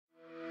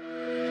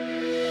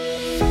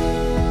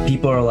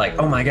people are like,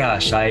 oh my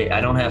gosh,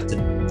 I don't have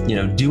to,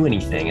 do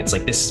anything. It's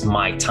like, this is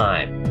my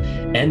time.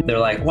 And they're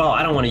like, well,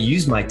 I don't want to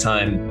use my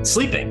time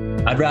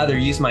sleeping. I'd rather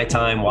use my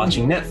time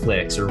watching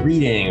Netflix or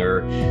reading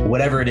or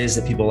whatever it is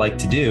that people like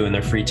to do in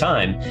their free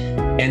time.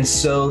 And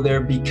so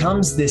there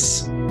becomes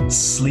this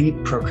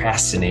sleep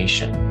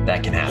procrastination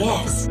that can happen.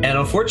 Yes. And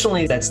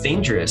unfortunately, that's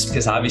dangerous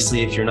because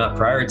obviously if you're not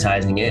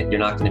prioritizing it, you're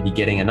not going to be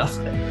getting enough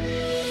of it.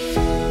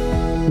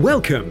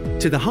 Welcome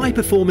to the High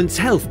Performance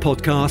Health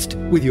Podcast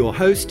with your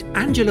host,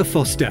 Angela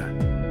Foster.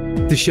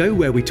 The show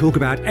where we talk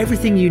about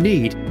everything you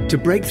need to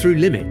break through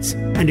limits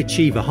and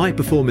achieve a high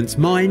performance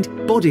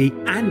mind, body,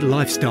 and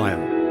lifestyle.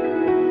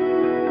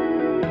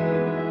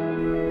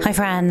 Hi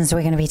friends,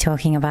 we're going to be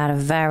talking about a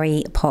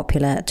very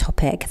popular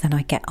topic that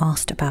I get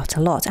asked about a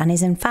lot and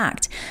is in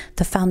fact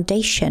the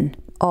foundation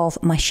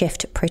of my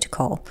shift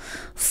protocol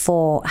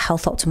for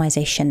health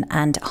optimization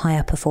and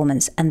higher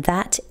performance, and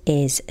that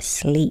is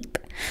sleep.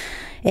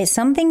 It's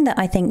something that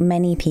I think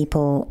many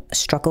people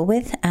struggle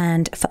with,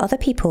 and for other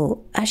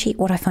people, actually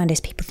what I find is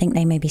people think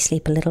they maybe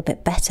sleep a little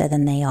bit better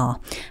than they are.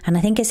 And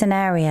I think it's an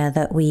area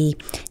that we,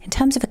 in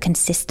terms of a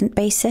consistent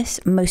basis,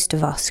 most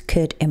of us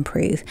could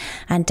improve.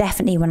 And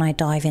definitely when I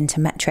dive into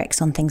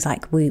metrics on things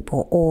like Whoop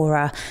or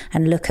Aura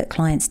and look at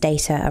clients'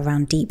 data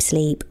around deep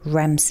sleep,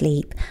 REM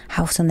sleep,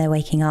 how often they're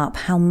waking up,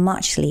 how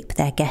much sleep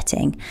they're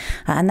getting.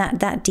 And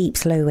that deep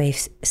slow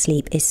wave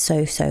sleep is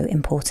so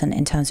important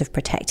in terms of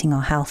protecting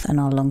our health and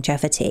our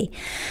longevity.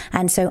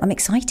 And so I'm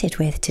excited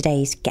with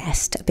today's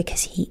guest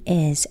because he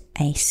is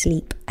a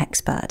sleep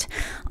expert.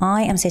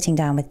 I am sitting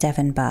down with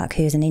Devin Burke,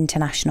 who is an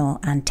international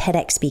and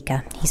TEDx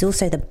speaker. He's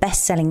also the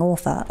best-selling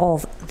author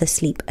of The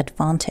Sleep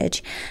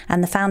Advantage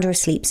and the founder of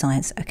Sleep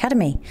Science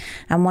Academy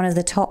and one of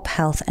the top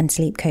health and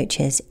sleep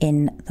coaches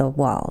in the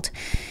world.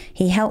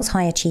 He helps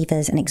high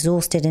achievers and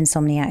exhausted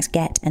insomniacs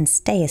get and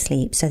stay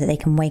asleep so that they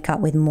can wake up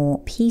with more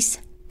peace,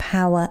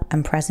 power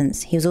and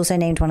presence. He was also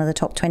named one of the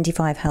top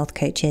 25 health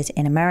coaches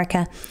in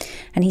America,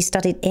 and he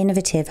studied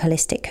innovative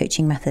holistic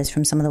coaching methods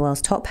from some of the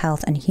world's top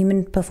health and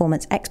human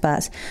performance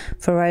experts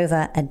for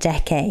over a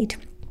decade.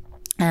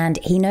 And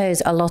he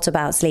knows a lot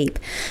about sleep.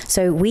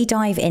 So we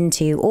dive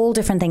into all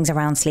different things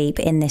around sleep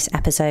in this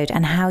episode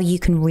and how you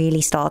can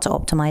really start to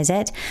optimize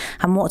it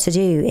and what to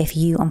do if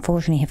you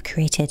unfortunately have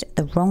created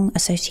the wrong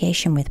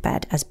association with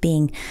bed as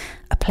being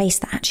a place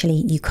that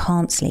actually you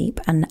can't sleep,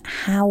 and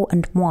how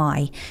and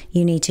why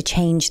you need to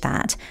change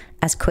that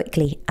as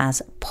quickly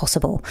as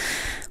possible.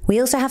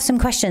 We also have some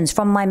questions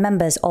from my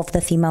members of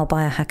the Female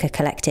Biohacker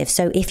Collective.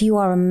 So if you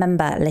are a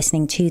member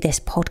listening to this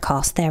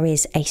podcast, there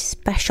is a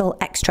special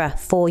extra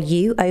for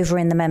you over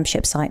in the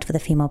membership site for the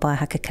Female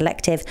Biohacker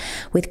Collective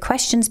with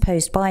questions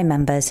posed by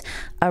members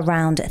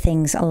around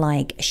things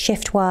like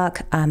shift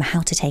work,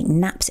 how to take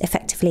naps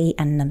effectively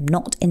and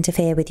not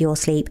interfere with your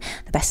sleep,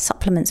 the best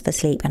supplements for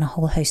sleep, and a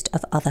whole host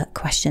of other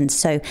questions.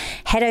 So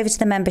head over to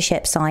the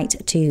membership site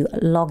to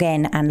log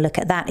in and look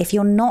at that. If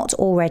you're not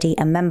already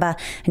a member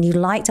and you'd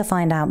like to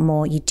find out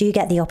more, you do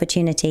get the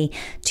opportunity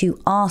to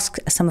ask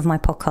some of my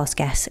podcast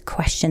guests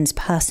questions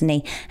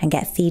personally and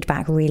get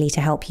feedback really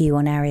to help you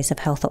on areas of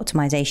health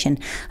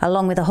optimization,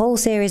 along with a whole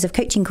series of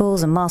coaching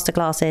calls and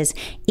masterclasses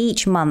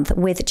each month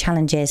with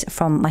challenges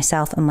from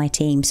myself and my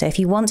team. So if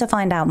you want to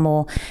find out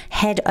more,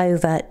 head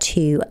over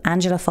to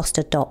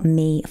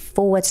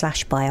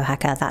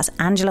angelafoster.me/biohacker. That's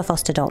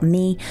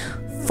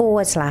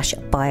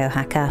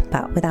angelafoster.me/biohacker.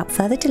 But without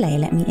further delay,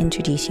 let me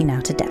introduce you now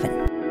to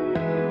Devin.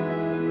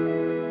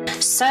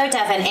 So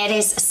Devin, it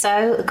is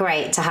so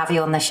great to have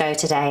you on the show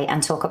today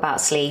and talk about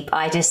sleep.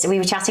 We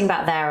were chatting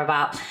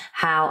about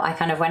how I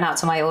kind of went out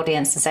to my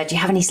audience and said, do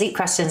you have any sleep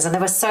questions? And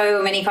there were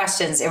so many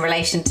questions in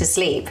relation to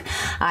sleep.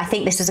 I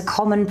think this is a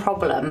common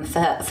problem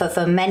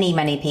for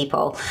many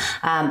people.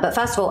 But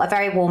first of all, a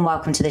very warm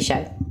welcome to the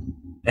show.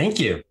 Thank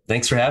you.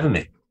 Thanks for having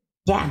me.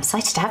 Yeah, I'm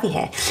excited to have you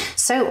here.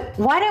 So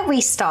why don't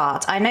we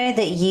start? I know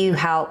that you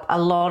help a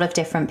lot of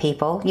different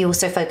people. You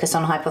also focus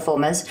on high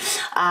performers.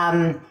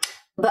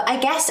 But I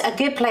guess a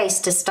good place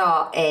to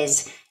start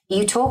is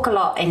you talk a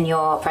lot in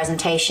your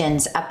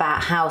presentations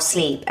about how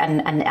sleep,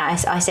 and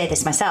I say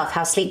this myself,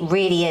 how sleep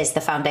really is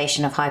the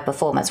foundation of high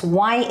performance.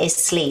 Why is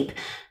sleep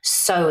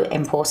so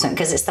important?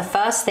 Because it's the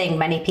first thing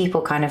many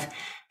people kind of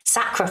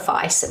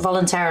sacrifice,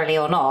 voluntarily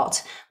or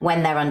not,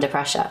 when they're under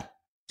pressure.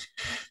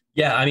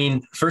 Yeah, I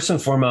mean, first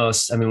and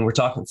foremost, we're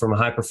talking from a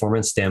high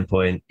performance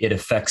standpoint, it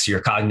affects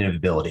your cognitive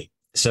ability.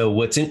 So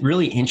what's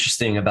really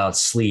interesting about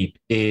sleep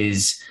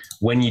is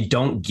when you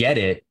don't get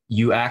it,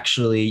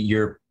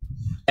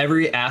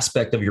 every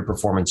aspect of your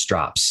performance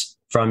drops,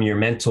 from your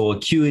mental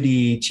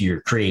acuity to your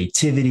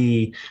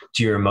creativity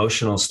to your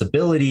emotional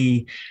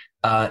stability.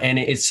 And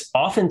it's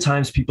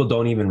oftentimes people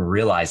don't even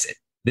realize it.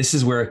 This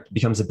is where it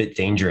becomes a bit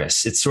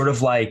dangerous. It's sort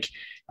of like,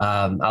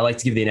 I like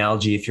to give the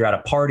analogy, if you're at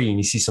a party and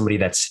you see somebody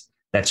that's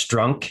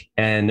drunk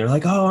and they're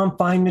like, oh, I'm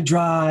fine to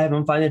drive.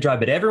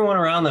 But everyone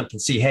around them can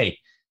see, hey,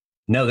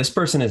 no, this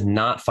person is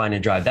not fine to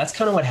drive. That's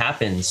kind of what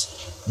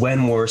happens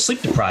when we're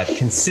sleep deprived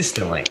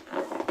consistently.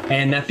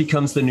 And that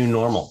becomes the new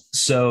normal.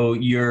 So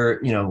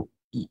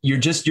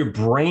your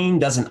brain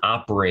doesn't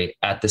operate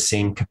at the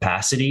same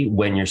capacity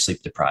when you're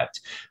sleep deprived.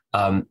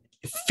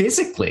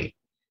 Physically,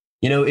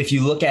 if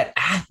you look at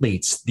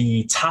athletes,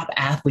 the top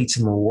athletes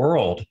in the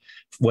world,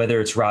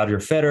 whether it's Roger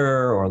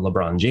Federer or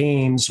LeBron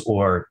James,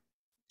 or,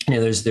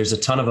 there's a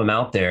ton of them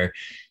out there,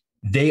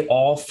 they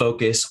all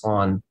focus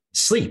on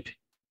sleep.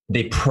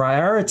 They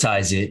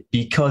prioritize it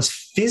because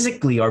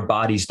physically our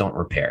bodies don't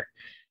repair.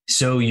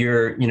 So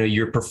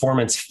your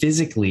performance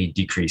physically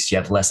decreased. You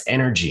have less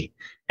energy.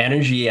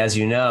 Energy, as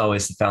you know,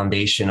 is the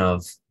foundation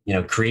of,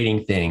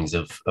 creating things,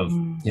 of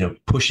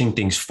pushing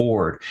things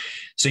forward.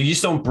 So you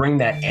just don't bring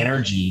that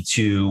energy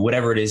to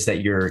whatever it is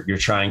that you're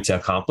trying to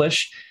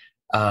accomplish.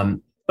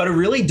 But it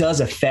really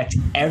does affect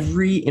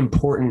every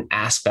important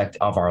aspect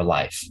of our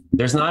life.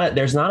 There's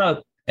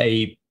not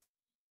a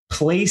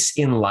place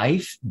in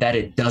life that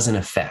it doesn't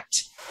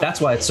affect. That's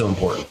why it's so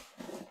important.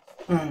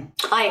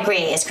 I agree.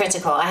 It's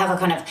critical. I have a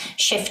kind of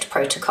shift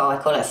protocol. I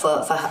call it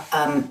for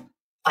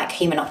like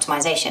human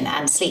optimization,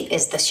 and sleep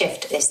is the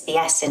shift, is the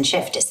S in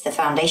shift. It's the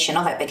foundation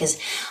of it, because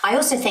I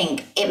also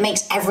think it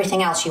makes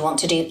everything else you want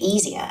to do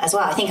easier as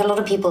well. I think a lot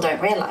of people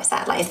don't realize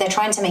that. Like if they're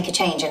trying to make a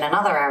change in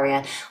another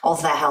area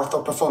of their health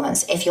or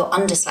performance, if you're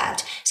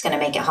underslept, it's going to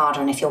make it harder.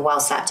 And if you're well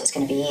slept, it's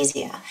going to be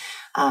easier.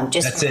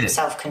 Just from a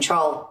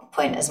self-control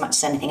point as much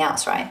as anything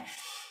else, right?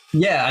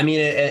 Yeah. I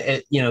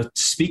mean,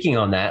 speaking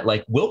on that,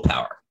 like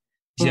willpower,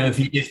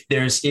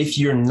 if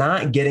you're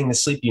not getting the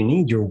sleep you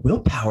need, your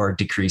willpower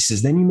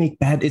decreases, then you make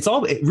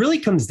it really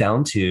comes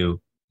down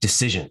to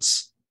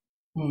decisions.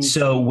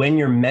 So when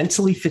you're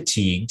mentally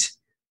fatigued,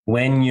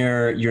 when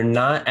you're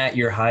not at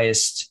your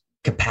highest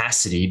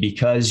capacity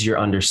because you're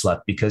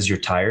underslept, because you're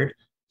tired,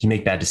 you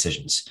make bad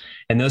decisions.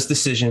 And those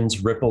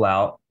decisions ripple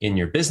out in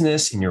your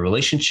business, in your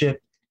relationship,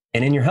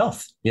 and in your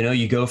health.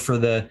 You go for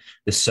the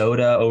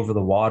soda over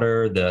the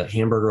water, the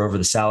hamburger over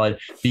the salad,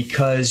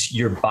 because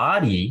your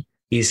body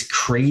is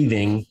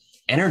craving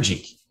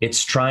energy.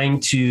 It's trying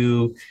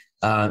to,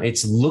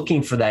 it's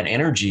looking for that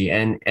energy.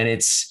 And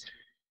it's,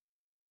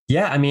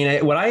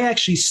 when I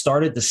actually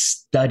started to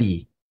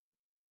study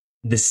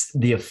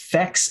the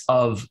effects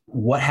of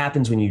what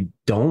happens when you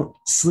don't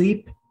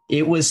sleep,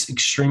 it was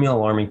extremely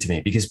alarming to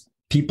me, because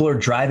people are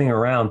driving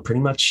around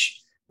pretty much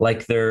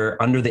like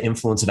they're under the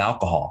influence of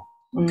alcohol,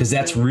 because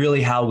that's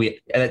really how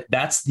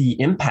that's the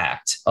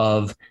impact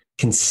of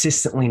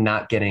consistently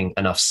not getting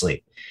enough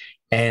sleep.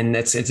 And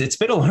it's a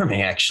bit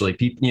alarming, actually.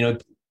 People,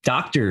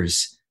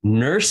 doctors,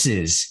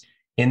 nurses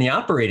in the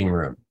operating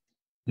room,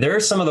 they're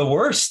some of the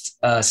worst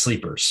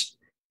sleepers,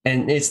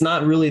 and it's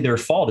not really their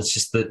fault. It's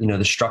just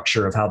the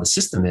structure of how the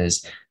system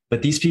is.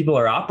 But these people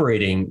are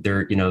operating.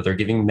 They're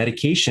giving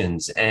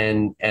medications,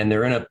 and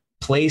they're in a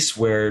place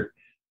where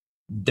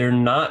they're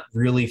not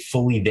really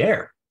fully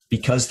there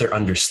because they're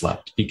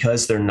underslept,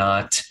 because they're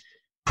not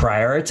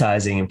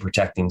prioritizing and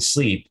protecting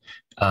sleep.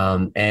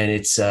 And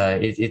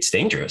it's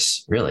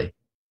dangerous, really.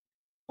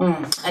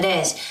 It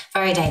is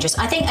very dangerous.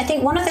 I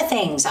think one of the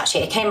things,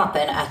 actually, it came up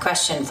in a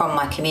question from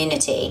my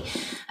community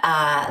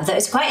that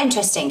is quite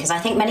interesting, because I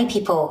think many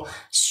people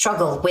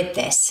struggle with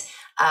this,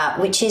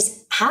 which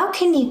is, how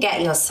can you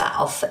get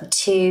yourself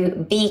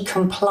to be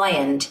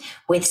compliant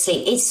with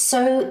sleep? It's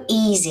so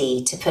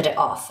easy to put it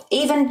off,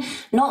 even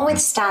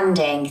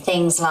notwithstanding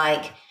things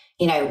like,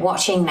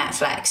 watching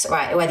Netflix,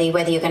 right? Whether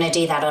you're going to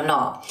do that or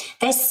not.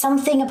 There's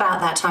something about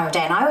that time of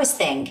day. And I always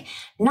think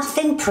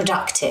nothing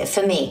productive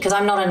for me, because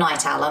I'm not a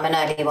night owl, I'm an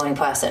early morning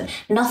person.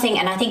 Nothing.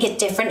 And I think it's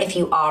different if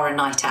you are a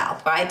night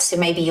owl, right? So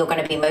maybe you're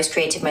going to be most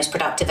creative, most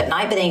productive at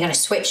night, but then you're going to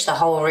switch the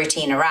whole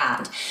routine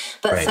around.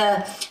 But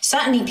for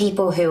certainly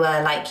people who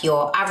are like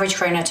your average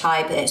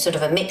chronotype, sort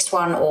of a mixed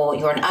one, or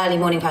you're an early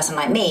morning person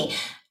like me,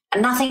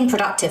 nothing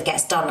productive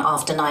gets done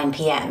after 9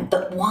 p.m.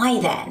 But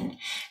why then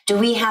do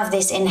we have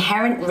this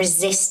inherent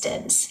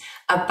resistance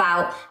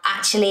about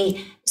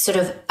actually sort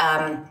of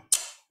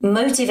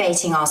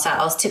motivating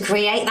ourselves to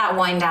create that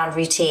wind down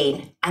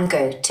routine and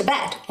go to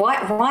bed?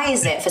 Why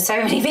is it for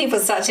so many people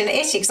such an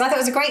issue? Because I thought it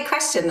was a great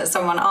question that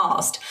someone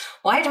asked.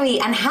 Why do we,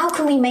 and how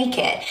can we make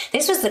it?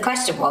 This was the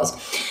question was,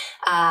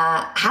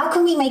 how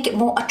can we make it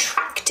more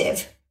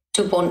attractive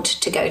to want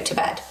to go to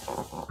bed?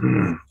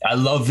 I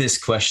love this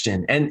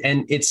question.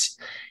 And it's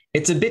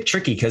a bit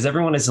tricky because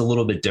everyone is a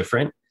little bit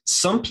different.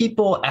 Some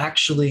people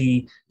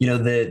actually,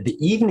 the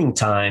evening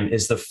time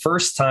is the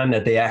first time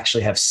that they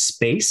actually have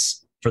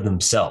space for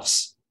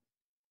themselves.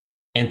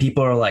 And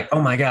people are like,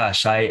 oh my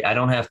gosh, I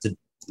don't have to,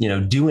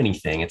 do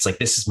anything. It's like,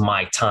 this is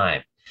my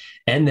time.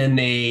 And then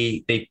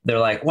they're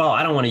like, well,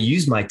 I don't want to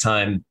use my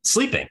time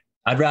sleeping.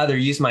 I'd rather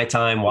use my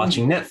time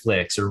watching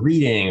Netflix or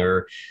reading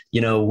or,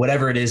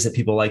 whatever it is that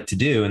people like to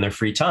do in their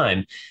free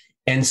time.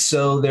 And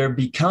so there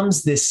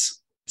becomes this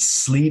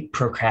sleep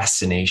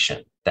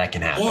procrastination that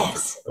can happen.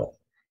 Yes.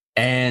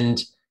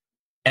 And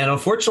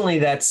unfortunately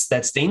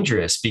that's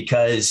dangerous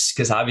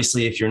because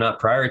obviously if you're not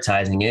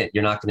prioritizing it,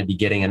 you're not going to be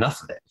getting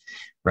enough of it.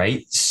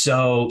 Right.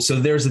 So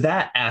there's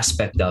that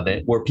aspect of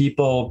it where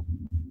people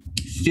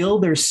fill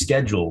their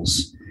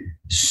schedules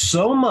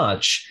so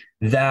much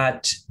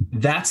that's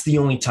the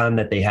only time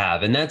that they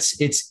have. And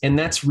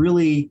that's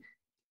really,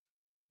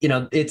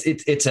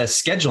 it's a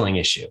scheduling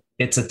issue.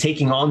 It's a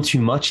taking on too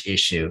much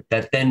issue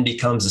that then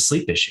becomes a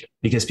sleep issue,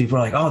 because people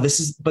are like, oh, this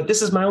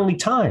is my only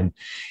time.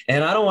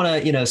 And I don't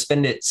want to,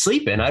 spend it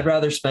sleeping. I'd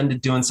rather spend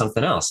it doing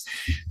something else.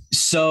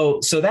 So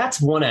that's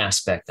one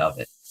aspect of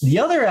it. The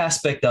other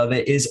aspect of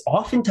it is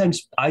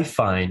oftentimes I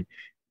find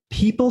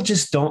people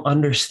just don't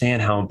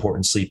understand how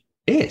important sleep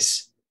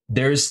is.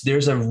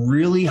 There's a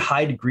really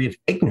high degree of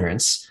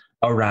ignorance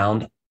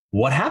around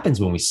what happens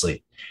when we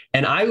sleep.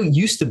 And I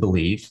used to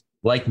believe,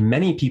 like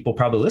many people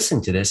probably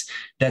listening to this,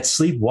 that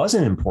sleep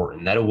wasn't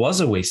important, that it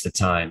was a waste of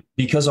time,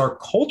 because our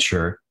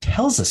culture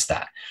tells us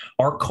that.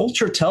 Our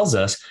culture tells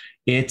us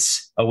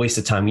it's a waste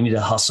of time. We need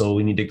to hustle.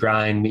 We need to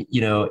grind.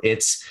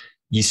 It's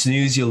you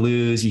snooze, you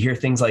lose. You hear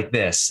things like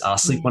this. I'll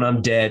sleep when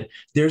I'm dead.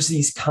 There's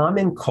these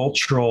common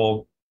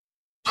cultural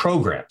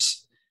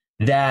programs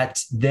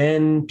that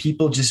then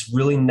people just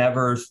really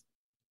never,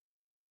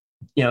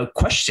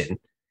 question.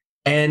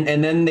 And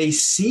then they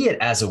see it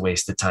as a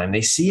waste of time.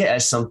 They see it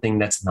as something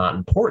that's not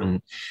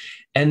important.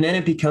 And then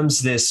it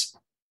becomes this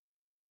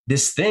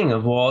thing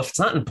of, well, if it's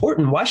not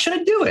important, why should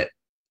I do it?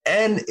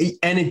 And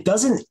it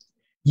doesn't,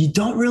 you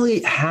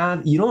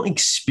don't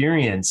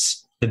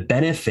experience the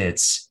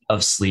benefits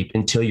of sleep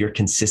until you're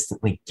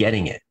consistently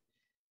getting it.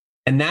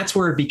 And that's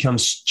where it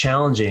becomes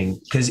challenging,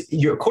 because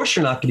of course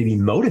you're not going to be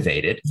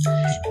motivated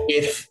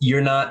if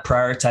you're not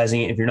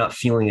prioritizing it, if you're not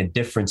feeling a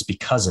difference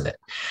because of it.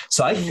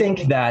 So I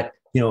think that,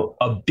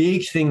 a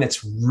big thing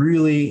that's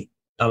really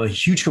a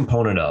huge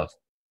component of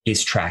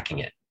is tracking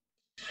it.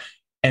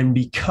 And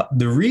because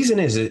the reason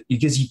is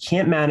because you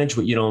can't manage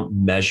what you don't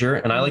measure.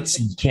 And I like to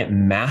say you can't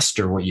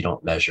master what you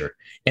don't measure.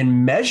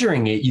 And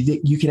measuring it,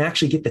 you can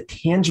actually get the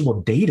tangible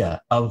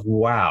data of,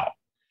 wow,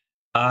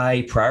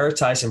 I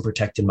prioritized and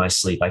protected my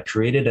sleep. I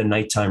created a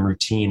nighttime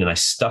routine and I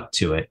stuck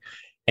to it.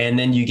 And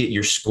then you get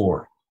your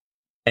score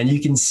and you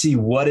can see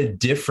what a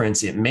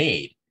difference it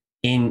made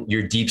in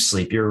your deep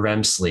sleep, your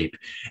REM sleep.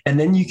 And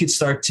then you could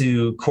start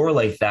to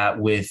correlate that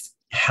with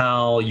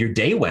how your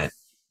day went.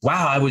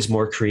 Wow, I was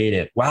more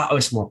creative. Wow, I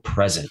was more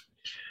present.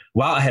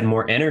 Wow, I had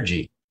more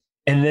energy.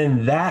 And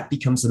then that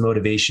becomes the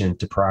motivation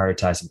to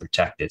prioritize and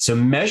protect it. So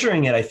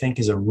measuring it, I think,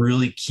 is a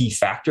really key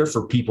factor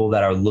for people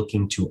that are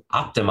looking to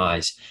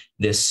optimize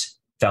this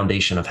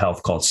foundation of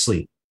health called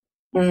sleep.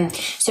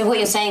 So what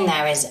you're saying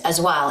there is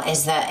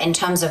that in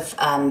terms of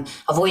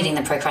avoiding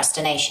the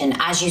procrastination,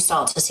 as you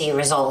start to see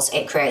results,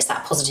 it creates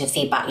that positive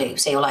feedback loop.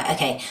 So you're like,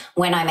 okay,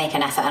 when I make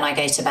an effort and I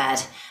go to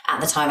bed at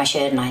the time I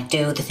should, and I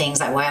do the things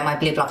like wear my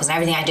blue blockers and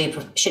everything I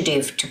should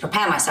do to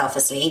prepare myself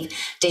for sleep,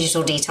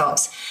 digital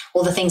detox,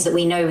 all the things that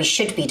we know we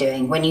should be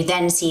doing, when you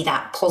then see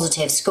that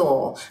positive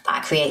score,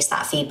 that creates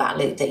that feedback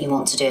loop that you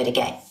want to do it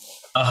again.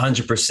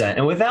 100%.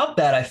 And without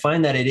that, I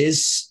find that it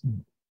is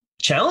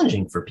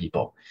challenging for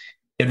people.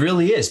 It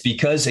really is,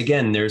 because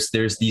again, there's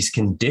these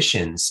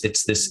conditions.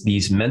 It's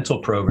these mental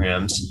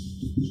programs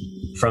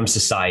from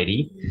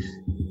society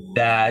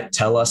that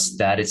tell us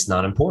that it's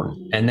not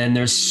important. And then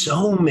there's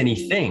so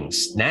many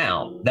things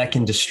now that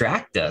can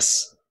distract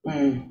us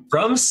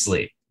from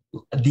sleep.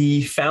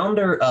 The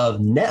founder of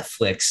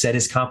Netflix said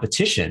his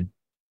competition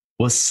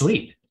was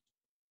sleep.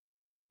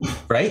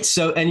 Right.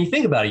 So, and you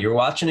think about it, you're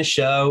watching a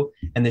show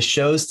and the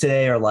shows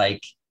today are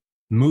like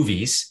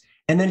movies.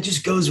 And then it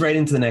just goes right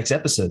into the next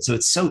episode. So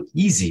it's so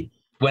easy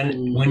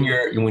when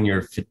you're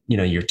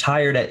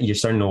tired, you're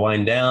starting to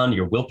wind down,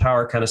 your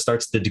willpower kind of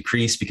starts to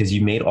decrease because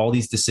you made all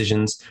these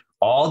decisions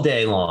all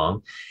day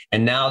long.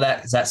 And now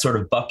that sort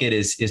of bucket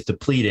is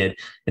depleted.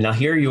 And now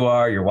here you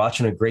are, you're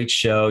watching a great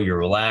show, you're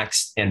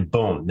relaxed, and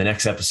boom, the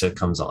next episode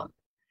comes on.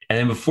 And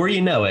then before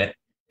you know it,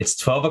 it's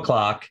 12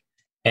 o'clock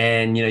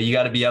and you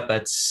got to be up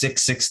at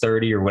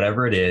 6:30 or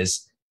whatever it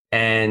is.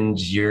 And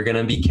you're going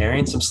to be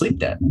carrying some sleep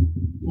debt.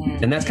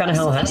 And that's kind of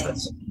how it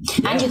happens.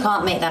 And you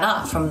can't make that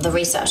up from the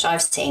research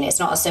I've seen. It's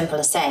not as simple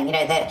as saying,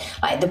 that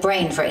like the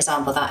brain, for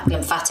example, that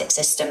lymphatic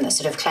system that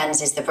sort of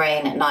cleanses the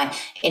brain at night,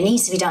 it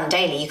needs to be done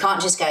daily. You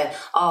can't just go,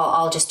 oh,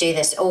 I'll just do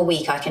this all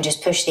week. I can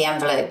just push the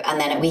envelope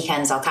and then at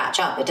weekends I'll catch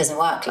up. It doesn't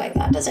work like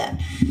that, does it?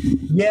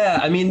 Yeah.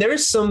 I mean,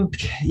 there's some,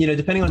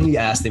 depending on who you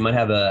ask, they might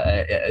have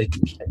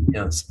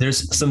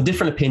there's some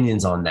different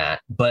opinions on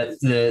that. But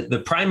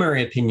the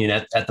primary opinion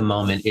at the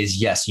moment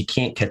is, yes, you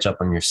can't catch up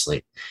on your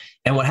sleep.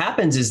 And what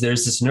happens is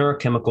there's this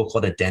neurochemical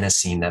called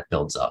adenosine that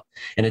builds up.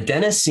 And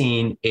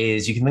adenosine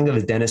is, you can think of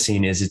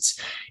adenosine as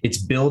it's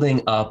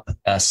building up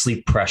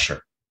sleep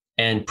pressure,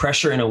 and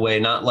pressure in a way,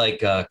 not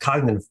like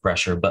cognitive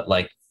pressure, but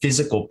like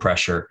physical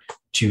pressure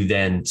to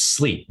then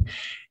sleep.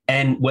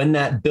 And when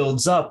that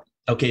builds up,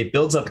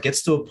 it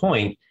gets to a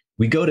point,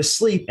 we go to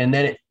sleep and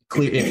then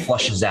it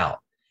flushes out.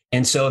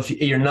 And so if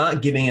you're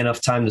not giving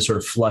enough time to sort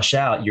of flush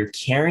out, you're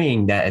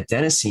carrying that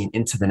adenosine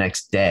into the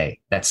next day,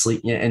 that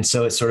sleep. And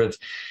so it's sort of,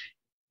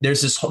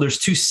 there's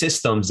two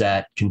systems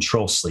that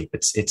control sleep.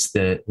 It's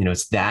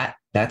that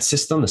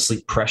system, the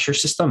sleep pressure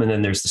system, and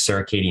then there's the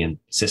circadian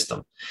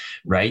system,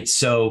 right?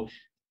 So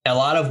a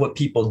lot of what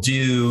people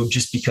do,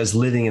 just because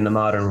living in the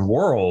modern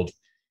world,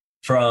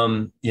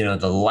 from,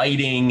 the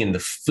lighting and the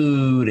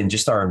food and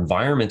just our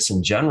environments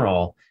in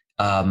general,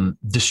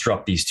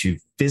 disrupt these two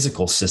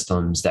physical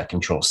systems that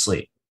control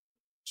sleep.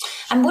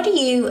 And what do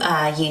you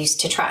use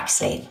to track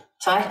sleep?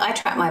 So I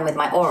track mine with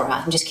my Oura.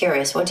 I'm just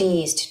curious, what do you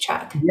use to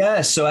track?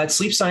 Yeah, so at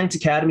Sleep Science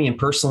Academy, and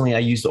personally, I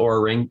use the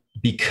Oura Ring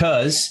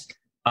because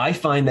I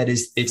find that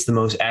it's the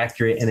most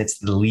accurate and it's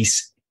the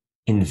least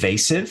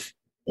invasive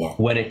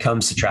when it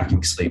comes to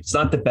tracking sleep. It's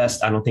not the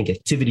best, I don't think,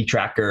 activity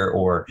tracker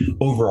or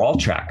overall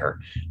tracker.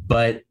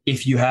 But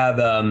if you have,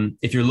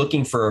 if you're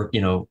looking for,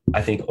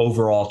 I think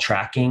overall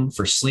tracking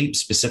for sleep,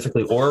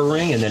 specifically Oura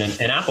Ring and then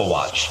an Apple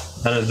Watch,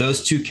 kind of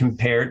those two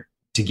compared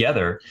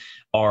together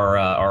are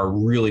a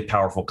really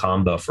powerful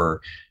combo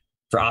for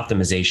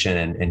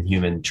optimization and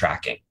human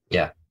tracking.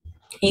 Yeah.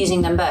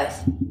 Using them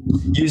both.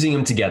 Using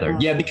them together.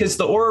 Yeah, because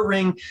the Oura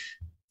Ring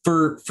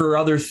for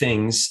other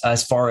things,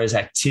 as far as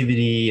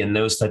activity and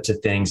those types of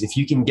things, if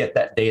you can get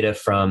that data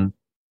from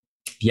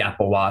the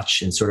Apple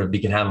Watch and sort of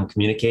you can have them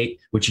communicate,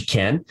 which you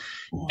can,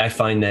 I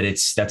find that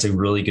that's a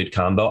really good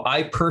combo.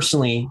 I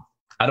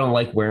don't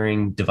like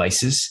wearing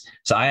devices.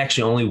 So I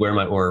actually only wear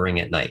my Oura Ring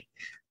at night.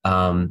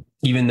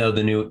 Even though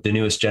the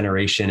newest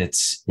generation,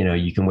 it's,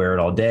 you can wear it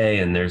all day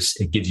and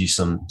it gives you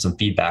some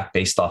feedback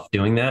based off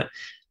doing that.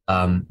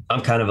 I'm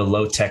kind of a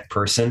low tech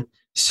person.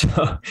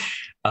 So,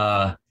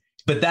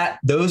 but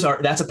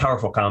that's a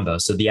powerful combo.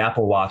 So the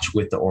Apple Watch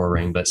with the Oura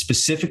Ring, but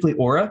specifically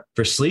Oura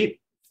for sleep,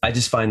 I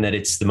just find that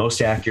it's the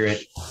most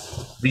accurate,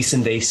 least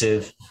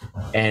invasive,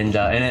 and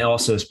it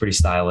also is pretty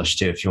stylish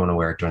too, if you want to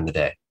wear it during the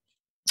day.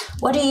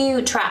 What do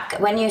you track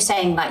when you're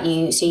saying that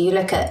you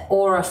look at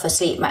Oura for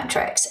sleep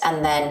metrics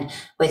and then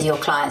with your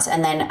clients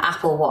and then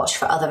Apple Watch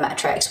for other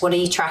metrics? What are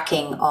you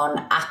tracking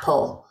on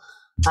Apple?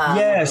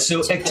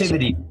 So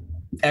activity.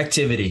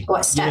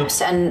 What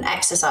steps and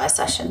exercise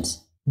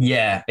sessions?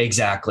 Yeah,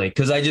 exactly.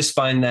 Because I just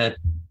find that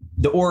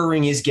the Oura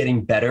Ring is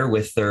getting better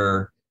with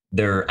their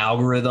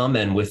algorithm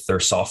and with their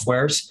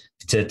softwares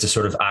to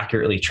sort of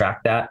accurately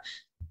track that.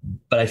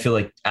 But I feel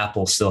like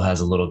Apple still has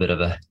a little bit of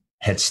a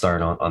head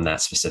start on that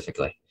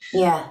specifically.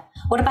 Yeah.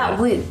 What about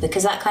Whoop?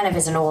 Because that kind of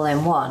is an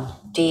all-in-one.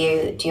 Do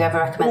you ever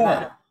recommend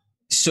that?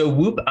 So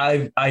Whoop,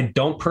 I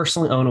don't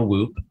personally own a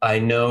Whoop. I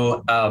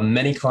know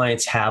many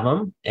clients have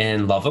them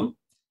and love them.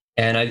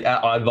 And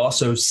I've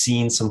also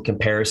seen some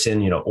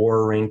comparison,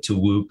 Oura Ring to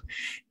Whoop.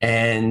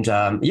 And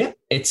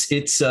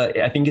it's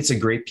I think it's a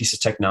great piece of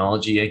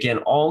technology. Again,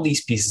 all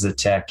these pieces of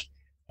tech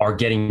are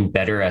getting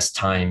better as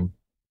time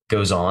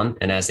goes on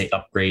and as they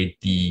upgrade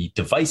the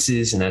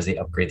devices and as they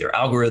upgrade their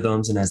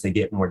algorithms and as they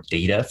get more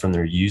data from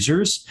their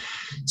users.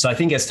 So I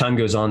think as time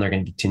goes on, they're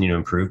going to continue to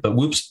improve. But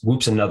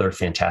Whoop's another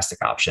fantastic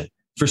option.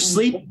 For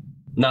sleep,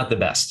 not the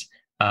best.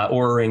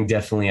 Oura Ring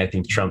definitely, I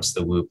think, trumps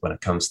the Whoop when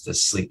it comes to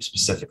sleep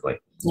specifically.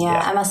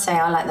 Yeah, I must say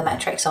I like the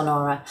metrics on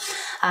Oura.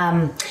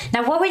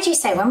 Now, what would you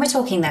say when we're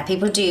talking there?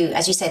 People do,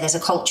 as you say, there's a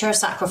culture of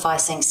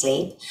sacrificing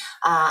sleep,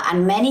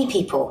 and many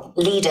people,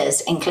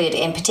 leaders included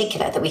in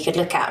particular, that we could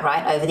look at,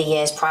 right, over the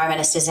years, prime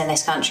ministers in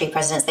this country,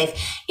 presidents,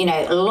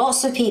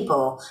 lots of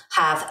people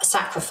have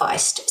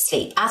sacrificed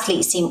sleep.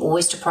 Athletes seem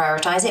always to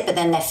prioritize it, but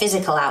then their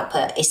physical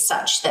output is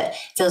such that it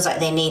feels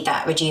like they need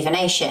that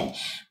rejuvenation.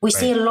 We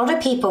see a lot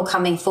of people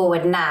coming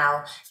forward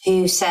now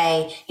who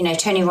say,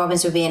 Tony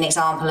Robbins would be an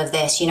example of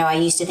this. I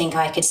used to think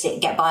I could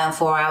get by on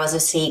 4 hours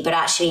of sleep, but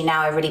actually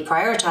now I really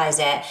prioritize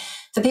it.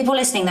 For people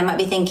listening, they might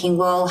be thinking,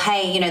 well,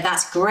 hey,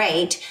 that's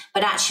great,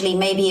 but actually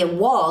maybe it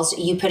was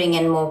you putting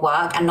in more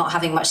work and not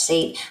having much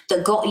sleep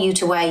that got you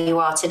to where you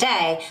are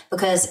today,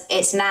 because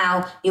it's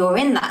now you're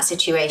in that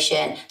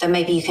situation that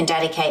maybe you can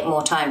dedicate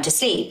more time to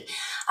sleep.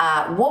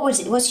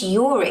 What's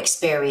your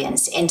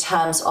experience in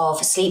terms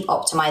of sleep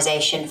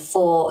optimization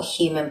for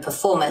human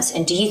performance?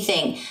 And do you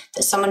think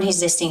that someone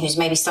who's listening, who's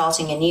maybe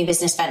starting a new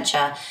business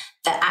venture,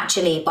 that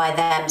actually by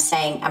them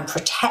saying and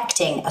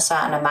protecting a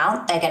certain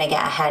amount, they're going to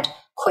get ahead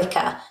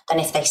quicker than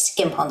if they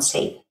skimp on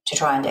sleep to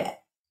try and do it?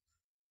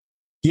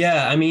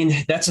 Yeah, I mean,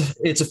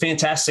 it's a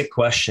fantastic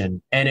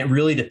question, and it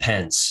really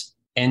depends.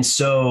 And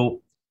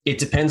so it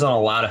depends on a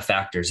lot of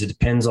factors. It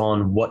depends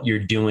on what you're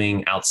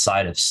doing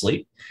outside of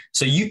sleep.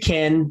 So you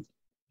can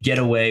get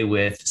away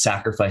with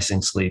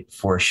sacrificing sleep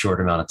for a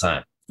short amount of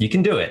time. You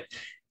can do it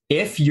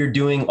if you're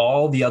doing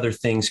all the other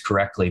things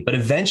correctly, but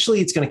eventually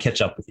it's going to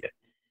catch up with you.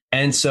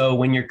 And so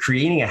when you're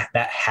creating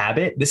that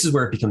habit, this is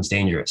where it becomes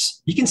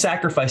dangerous. You can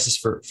sacrifice this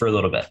for a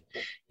little bit.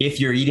 If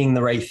you're eating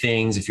the right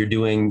things, if you're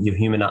doing your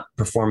human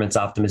performance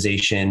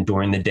optimization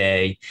during the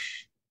day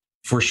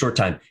for a short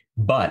time,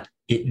 but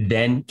it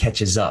then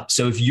catches up.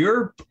 So if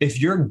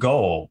your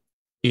goal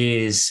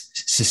is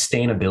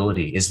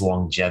sustainability, is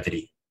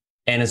longevity,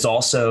 and it's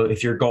also,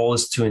 if your goal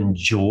is to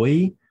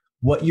enjoy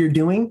what you're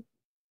doing,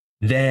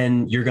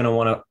 then you're going to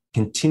want to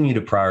continue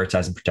to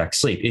prioritize and protect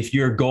sleep. If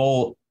your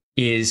goal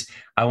is,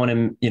 I want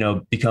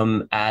to,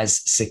 become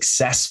as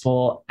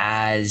successful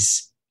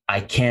as I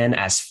can,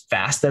 as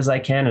fast as I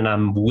can, and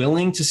I'm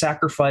willing to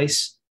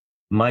sacrifice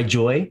my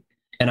joy,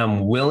 and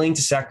I'm willing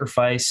to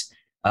sacrifice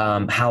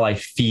how I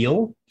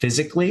feel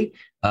physically,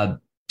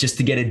 just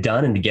to get it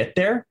done and to get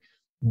there,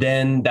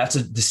 then that's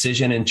a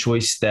decision and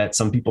choice that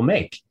some people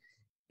make.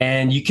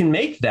 And you can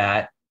make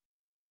that,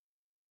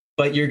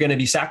 but you're going to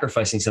be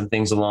sacrificing some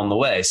things along the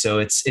way.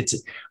 So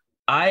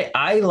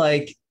I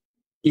like,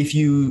 if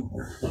you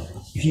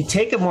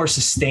take a more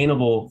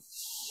sustainable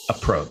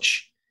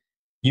approach,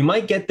 you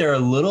might get there a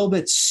little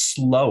bit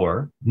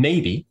slower,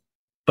 maybe,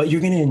 but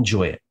you're going to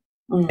enjoy it.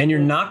 And you're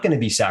not going to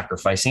be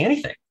sacrificing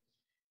anything.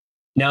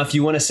 Now, if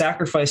you want to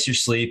sacrifice your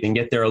sleep and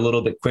get there a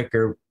little bit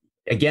quicker,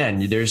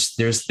 again, there's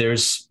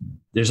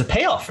a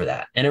payoff for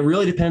that. And it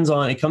really depends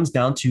on, it comes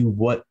down to,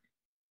 what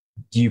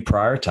do you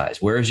prioritize?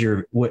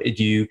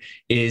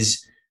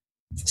 Is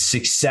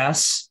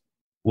success,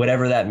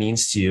 whatever that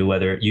means to you,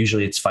 whether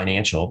usually it's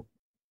financial,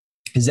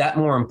 is that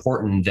more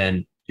important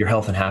than your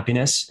health and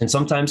happiness? And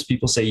sometimes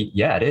people say,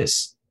 yeah, it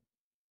is.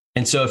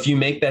 And so if you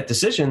make that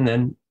decision,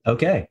 then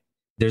okay,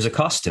 there's a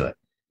cost to it.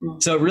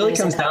 So it really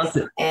comes down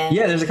to,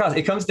 there's a cost.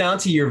 It comes down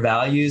to your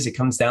values. It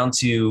comes down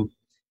to,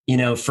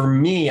 for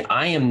me,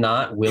 I am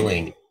not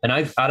willing, and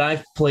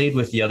I've played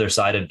with the other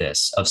side of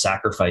this, of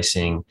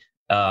sacrificing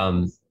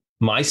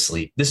my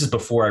sleep. This is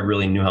before I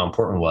really knew how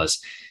important it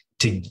was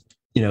to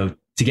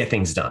get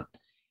things done.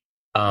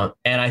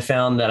 And I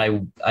found that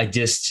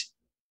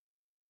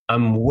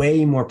I'm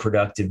way more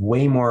productive,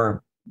 way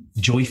more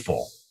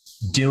joyful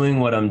doing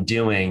what I'm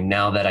doing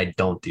now that I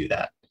don't do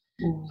that.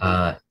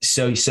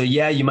 So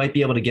yeah, you might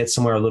be able to get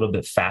somewhere a little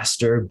bit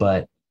faster,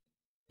 but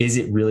is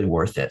it really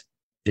worth it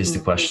is the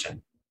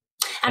question.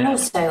 And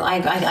also I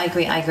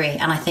agree.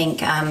 And I think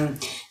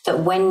that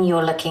when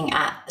you're looking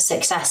at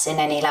success in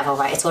any level,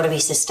 right, it's got to be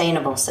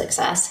sustainable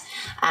success.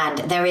 And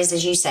there is,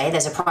 as you say,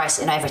 there's a price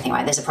in everything,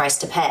 right? There's a price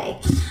to pay.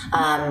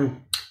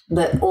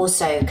 But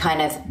also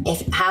kind of,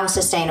 how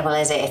sustainable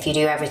is it if you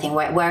do everything?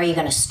 Where are you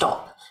going to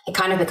stop? It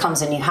kind of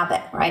becomes a new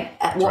habit, right?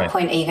 At what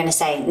point are you going to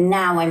say,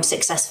 now I'm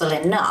successful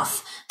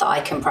enough that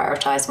I can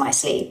prioritize my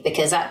sleep?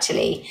 Because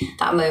actually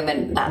that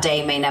moment, that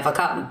day may never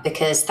come,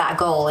 because that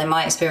goal, in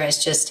my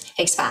experience, just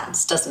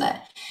expands, doesn't it?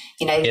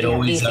 It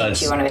always does.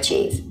 Things you want to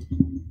achieve.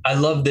 I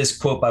love this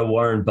quote by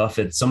Warren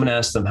Buffett. Someone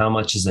asked him how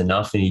much is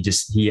enough, and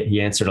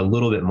he answered a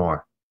little bit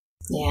more.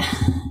 Yeah,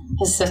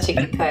 that's such a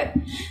good quote.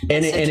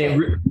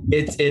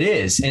 It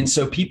is. And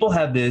so people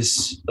have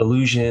this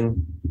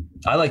illusion,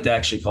 I like to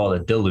actually call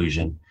it a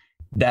delusion,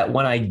 that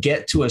when I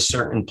get to a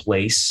certain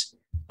place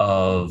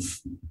of,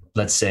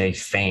 let's say,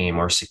 fame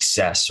or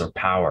success or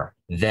power,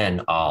 then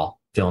I'll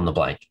fill in the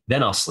blank.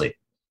 Then I'll sleep.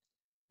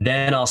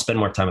 Then I'll spend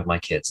more time with my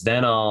kids.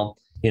 Then I'll,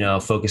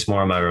 focus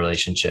more on my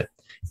relationship.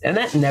 And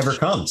that never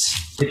comes.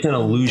 It's an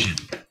illusion.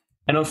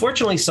 And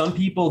unfortunately, some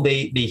people,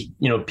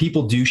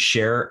 people do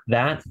share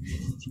that,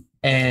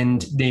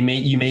 and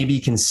you maybe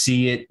can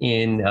see it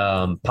in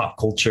pop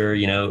culture,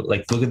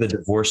 like look at the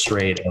divorce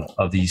rate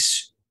of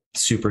these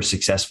super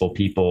successful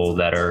people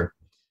that are,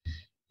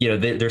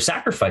 they're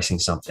sacrificing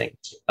something,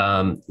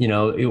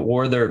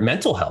 or their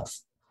mental health,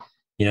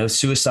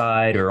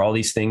 suicide or all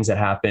these things that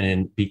happen.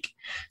 And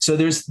so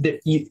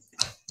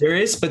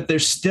but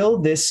there's still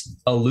this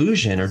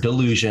illusion or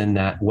delusion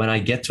that when I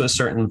get to a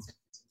certain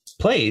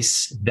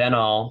place, then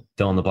I'll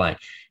fill in the blank.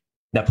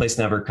 That place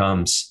never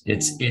comes.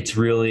 It's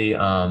really,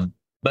 but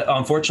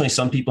unfortunately,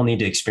 some people need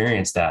to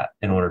experience that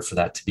in order for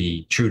that to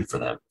be true for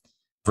them.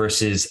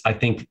 Versus, I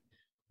think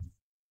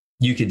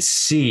you could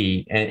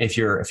see, and if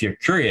you're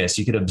curious,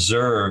 you could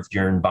observe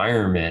your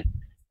environment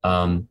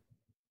and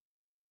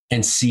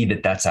see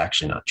that that's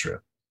actually not true.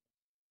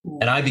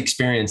 And I've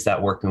experienced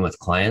that working with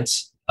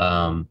clients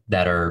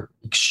that are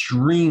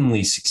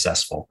extremely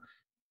successful,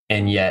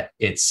 and yet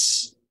they've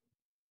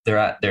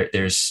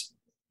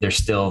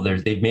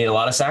made a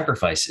lot of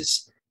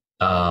sacrifices.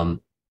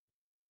 And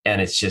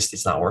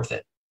it's not worth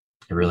it.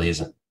 It really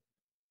isn't.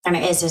 And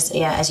it is,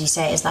 as you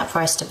say, is that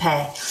price to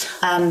pay.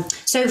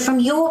 So from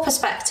your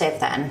perspective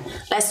then,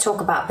 let's talk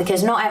about,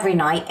 because not every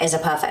night is a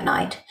perfect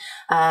night.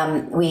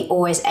 We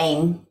always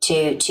aim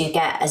to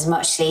get as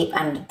much sleep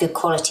and good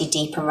quality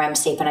deep and REM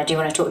sleep. And I do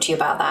want to talk to you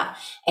about that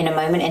in a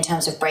moment in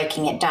terms of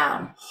breaking it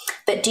down.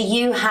 But do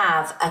you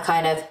have a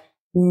kind of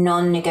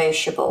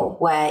non-negotiable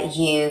where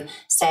you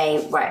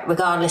say, right,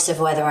 regardless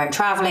of whether I'm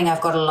traveling, I've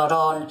got a lot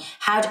on,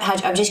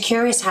 I'm just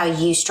curious how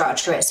you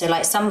structure it. So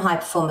like some high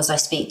performers I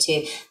speak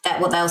to,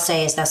 that what they'll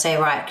say,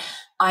 right,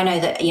 I know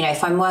that,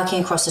 if I'm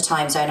working across the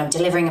time zone, I'm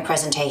delivering a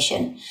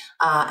presentation,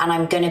 and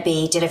I'm going to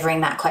be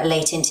delivering that quite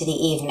late into the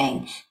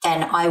evening,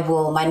 then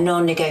my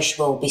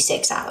non-negotiable will be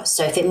 6 hours.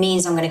 So if it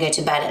means I'm going to go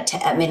to bed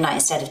at midnight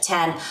instead of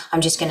 10,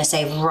 I'm just going to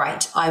say,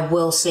 right, I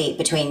will sleep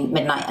between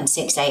midnight and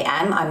 6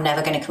 a.m. I'm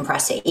never going to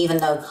compress it, even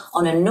though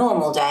on a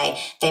normal day,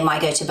 they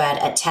might go to bed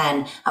at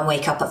 10 and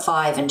wake up at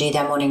 5 and do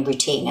their morning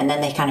routine. And then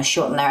they kind of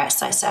shorten their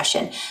exercise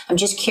session. I'm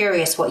just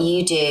curious what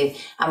you do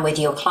and with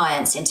your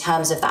clients in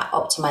terms of that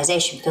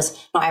optimization,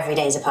 because not every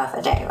day is a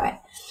perfect day, right?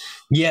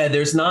 Yeah,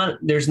 there's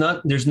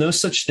no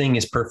such thing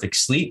as perfect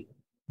sleep.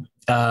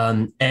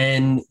 And,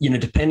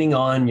 depending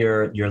on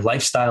your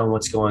lifestyle and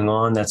what's going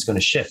on, that's going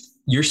to shift.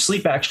 Your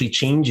sleep actually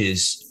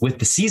changes with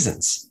the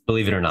seasons,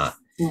 believe it or not.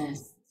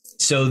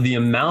 So the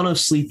amount of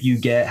sleep you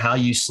get, how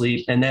you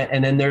sleep, and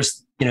then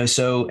there's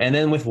So, and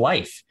then with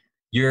life,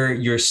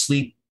 your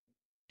sleep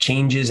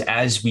changes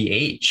as we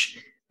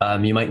age.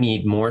 You might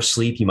need more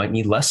sleep. You might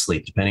need less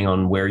sleep, depending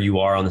on where you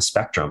are on the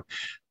spectrum.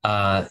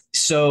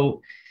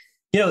 So,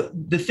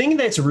 the thing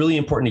that's really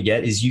important to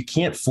get is you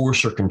can't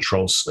force or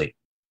control sleep.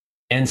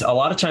 And a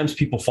lot of times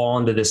people fall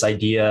into this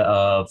idea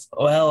of,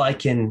 well, I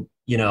can,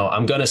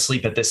 I'm going to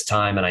sleep at this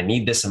time and I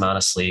need this amount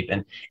of sleep.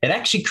 And it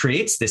actually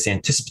creates this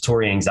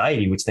anticipatory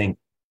anxiety, which then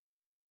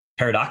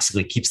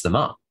paradoxically keeps them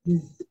up.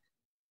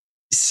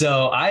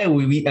 So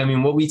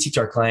what we teach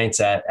our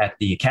clients at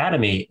the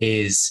academy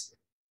is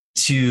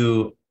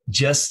to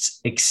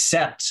just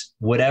accept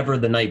whatever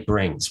the night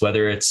brings,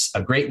 whether it's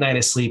a great night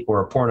of sleep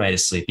or a poor night of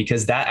sleep,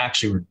 because that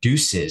actually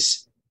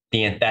reduces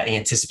that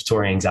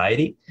anticipatory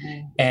anxiety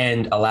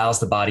and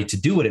allows the body to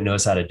do what it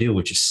knows how to do,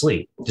 which is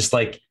sleep. Just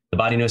like the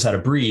body knows how to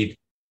breathe,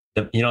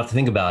 you don't have to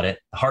think about it.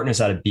 The heart knows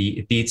how to beat.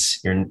 It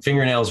beats. Your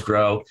fingernails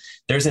grow.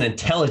 There's an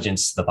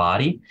intelligence to the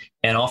body.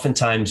 And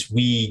oftentimes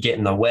we get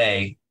in the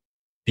way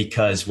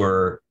because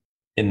we're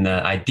in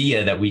the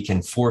idea that we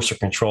can force or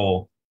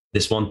control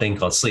this one thing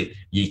called sleep.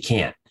 You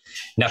can't.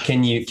 Now,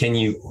 can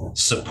you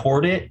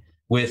support it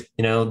with,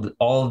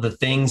 all of the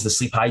things, the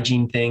sleep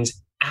hygiene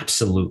things?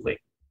 Absolutely.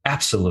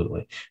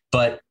 Absolutely.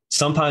 But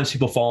sometimes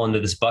people fall into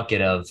this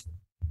bucket of,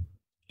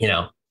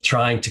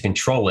 trying to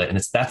control it. And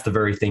that's the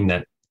very thing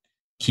that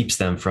keeps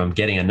them from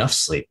getting enough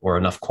sleep or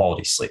enough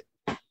quality sleep.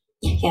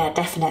 Yeah,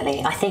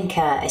 definitely. I think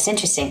it's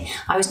interesting.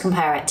 I always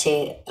compare it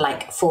to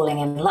like falling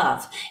in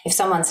love. If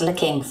someone's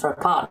looking for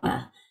a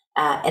partner,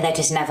 they're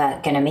just never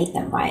going to meet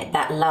them, right?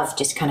 That love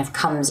just kind of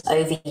comes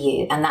over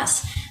you. And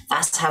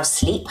that's how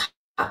sleep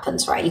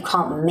happens, right? You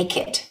can't make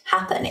it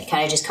happen. It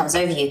kind of just comes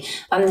over you.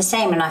 I'm the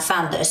same. And I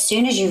found that as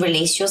soon as you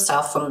release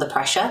yourself from the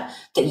pressure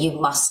that you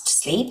must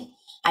sleep,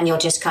 and you'll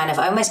just kind of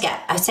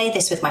I say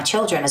this with my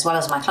children as well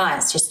as my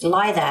clients, just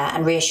lie there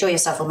and reassure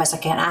yourself almost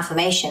like an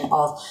affirmation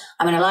of,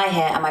 I'm going to lie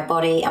here and my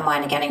body and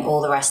mind are getting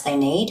all the rest they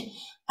need.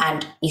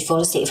 And you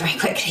fall asleep very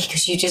quickly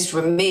because you just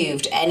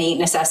removed any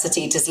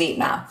necessity to sleep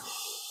now.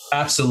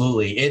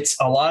 Absolutely. It's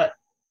a lot.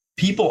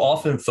 People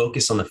often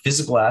focus on the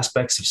physical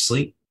aspects of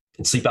sleep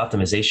and sleep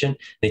optimization.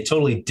 They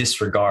totally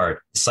disregard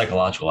the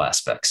psychological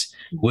aspects,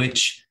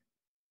 which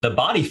the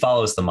body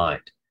follows the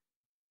mind.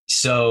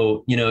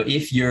 So,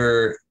 if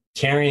you're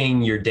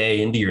carrying your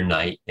day into your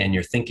night and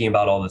you're thinking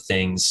about all the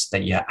things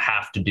that you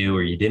have to do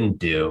or you didn't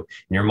do,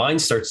 and your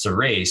mind starts to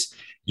race,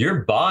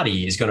 your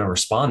body is going to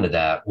respond to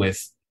that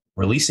with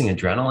releasing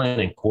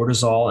adrenaline and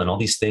cortisol and all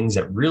these things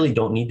that really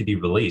don't need to be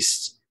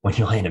released when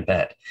you're laying in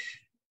bed.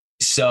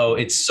 So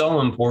it's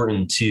so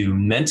important to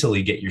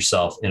mentally get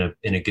yourself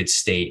in a good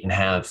state and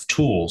have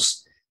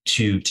tools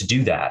to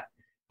do that,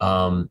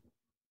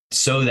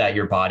 so that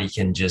your body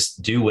can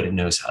just do what it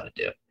knows how to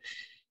do.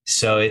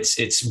 So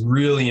it's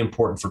really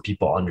important for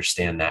people to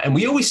understand that. And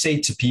we always say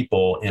to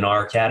people in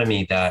our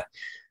academy that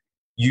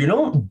you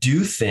don't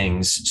do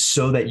things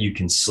so that you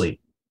can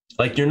sleep.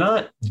 Like, you're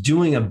not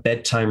doing a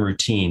bedtime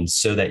routine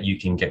so that you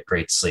can get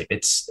great sleep.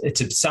 It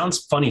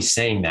sounds funny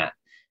saying that.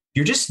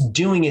 You're just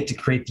doing it to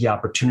create the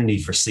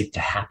opportunity for sleep to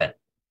happen.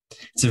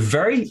 It's a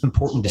very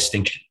important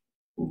distinction,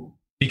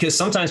 because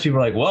sometimes people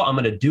are like, well, I'm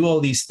going to do all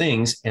these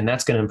things and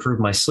that's going to improve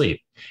my sleep.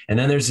 And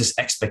then there's this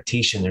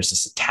expectation, there's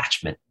this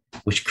attachment,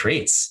 which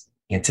creates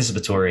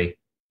anticipatory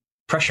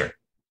pressure,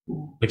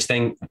 which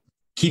then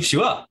keeps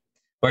you up,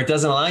 or it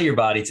doesn't allow your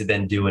body to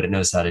then do what it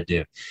knows how to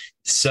do.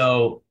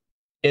 So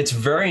it's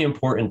very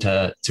important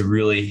to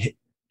really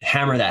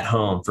hammer that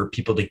home for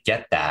people to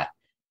get that,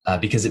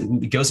 because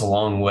it goes a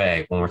long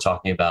way when we're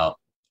talking about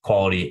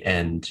quality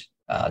and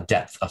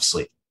depth of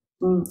sleep.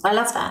 I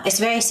love that. It's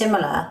very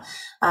similar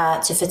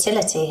to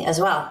fertility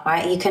as well,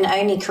 right? You can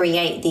only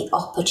create the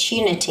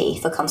opportunity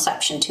for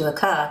conception to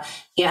occur.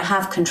 You don't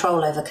have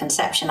control over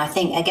conception. I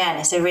think, again,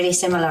 it's a really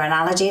similar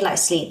analogy, like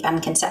sleep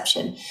and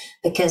conception,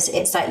 because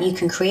it's like you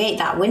can create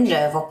that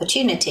window of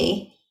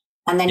opportunity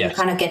and then you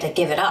kind of get to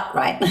give it up,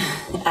 right?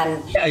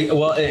 And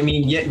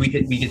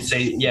we could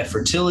say,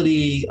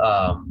 fertility,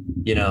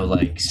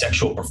 like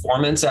sexual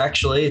performance,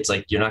 actually, it's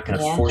like, you're not going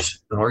to force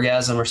an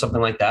orgasm or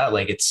something like that.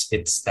 Like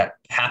it's that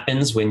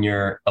happens when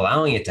you're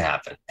allowing it to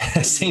happen.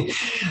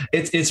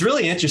 It's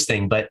really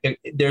interesting, but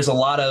there's a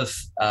lot of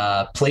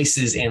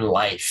places in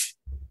life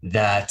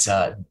that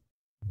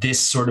this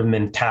sort of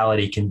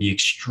mentality can be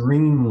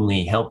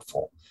extremely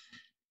helpful.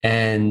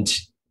 And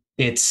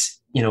it's,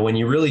 when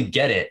you really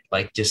get it,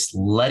 like just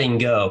letting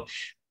go.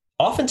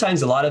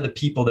 Oftentimes, a lot of the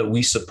people that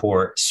we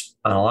support,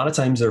 a lot of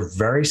times they're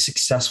very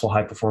successful,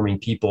 high performing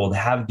people that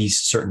have these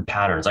certain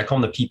patterns. I call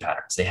them the P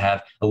patterns. They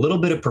have a little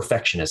bit of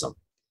perfectionism,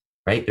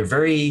 right? They're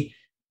very,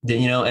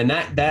 and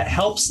that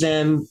helps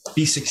them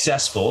be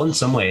successful in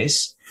some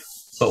ways.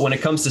 But when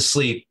it comes to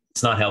sleep,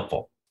 it's not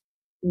helpful.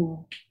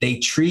 They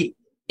treat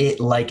it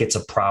like it's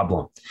a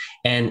problem.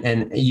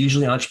 And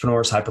usually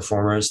entrepreneurs, high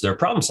performers, they're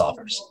problem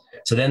solvers.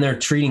 So then they're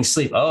treating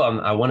sleep.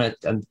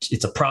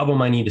 It's a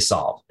problem I need to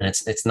solve. And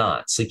it's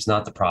not. Sleep's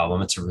not the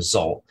problem. It's a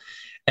result.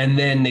 And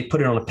then they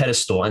put it on a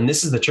pedestal. And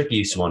this is the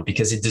trickiest one,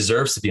 because it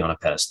deserves to be on a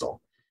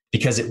pedestal,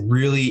 because it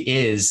really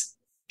is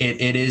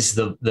it is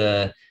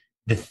the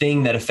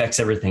thing that affects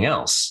everything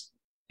else.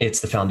 It's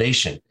the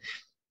foundation.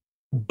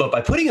 But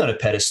by putting it on a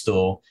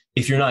pedestal,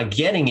 if you're not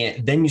getting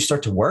it, then you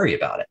start to worry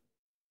about it.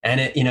 And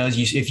it, you know,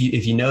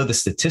 if you know the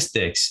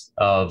statistics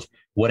of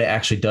what it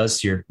actually does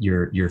to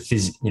your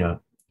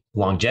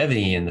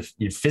longevity and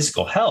your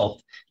physical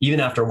health, even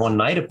after one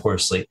night of poor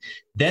sleep,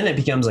 then it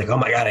becomes like, oh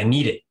my God, I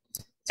need it.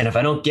 And if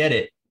I don't get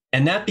it,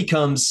 and that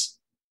becomes,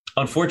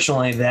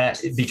 unfortunately,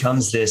 that it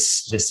becomes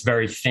this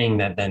very thing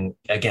that then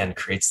again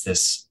creates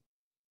this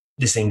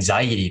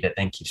anxiety that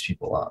then keeps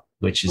people up,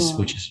 which is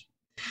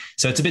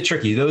so it's a bit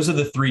tricky. Those are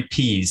the 3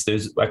 P's.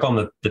 I call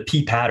them the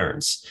P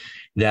patterns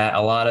that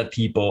a lot of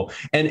people,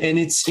 and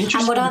it's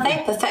interesting. And what are they?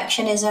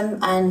 Perfectionism,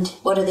 and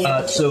what are the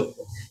other two?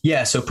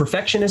 So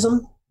perfectionism,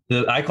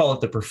 I call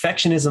it the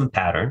perfectionism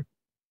pattern,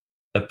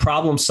 the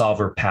problem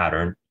solver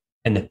pattern,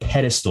 and the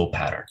pedestal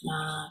pattern.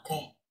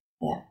 Okay.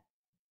 Yeah.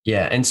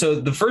 Yeah. And so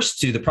the first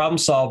 2, the problem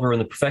solver and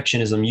the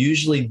perfectionism,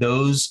 usually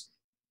those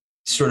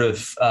sort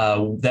of,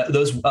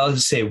 those, I'll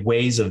just say,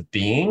 ways of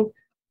being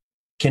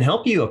can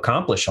help you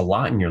accomplish a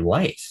lot in your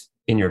life,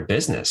 in your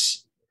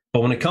business.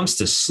 But when it comes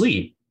to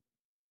sleep,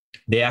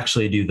 they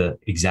actually do the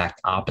exact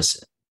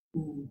opposite.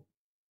 And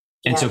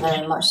yeah, so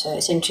very much so.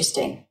 It's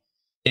interesting.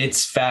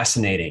 It's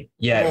fascinating.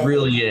 Yeah, it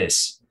really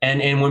is.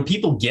 And when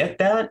people get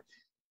that,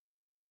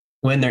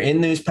 when they're in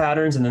those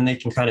patterns, and then they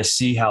can kind of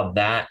see how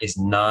that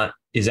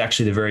is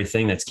actually the very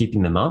thing that's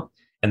keeping them up,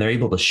 and they're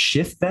able to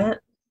shift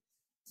that.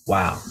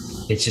 Wow.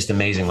 It's just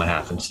amazing what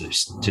happens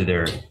to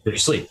their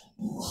sleep.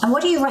 And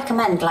what do you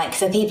recommend, like,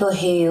 for people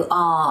who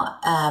are,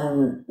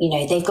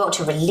 they've got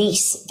to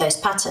release those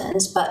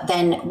patterns, but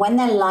then when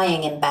they're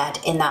lying in bed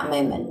in that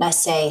moment, let's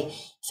say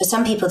for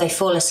some people, they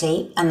fall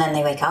asleep and then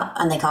they wake up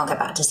and they can't go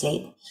back to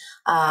sleep.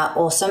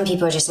 Or some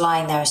people are just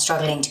lying there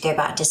struggling to go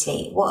back to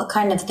sleep. What are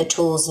kind of the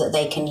tools that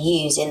they can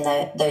use in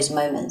those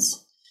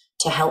moments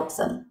to help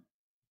them?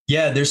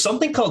 Yeah, there's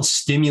something called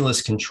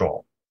stimulus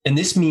control. And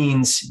this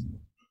means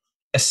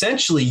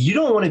essentially you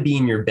don't want to be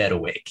in your bed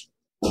awake.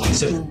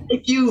 So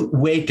if you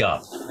wake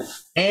up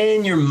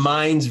and your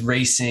mind's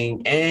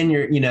racing and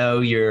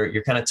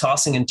you're kind of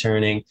tossing and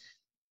turning,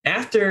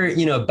 after,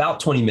 about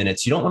 20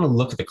 minutes, you don't want to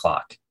look at the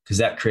clock, because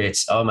that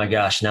creates, oh my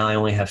gosh, now I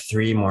only have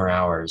 3 more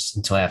hours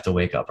until I have to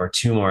wake up, or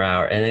 2 more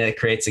hours. And then it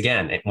creates,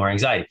 again, more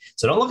anxiety.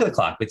 So don't look at the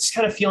clock, but just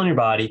kind of feel in your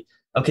body.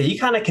 Okay, you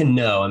kind of can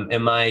know,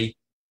 am I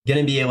going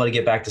to be able to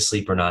get back to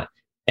sleep or not?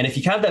 And if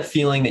you have that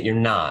feeling that you're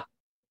not,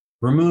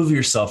 remove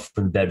yourself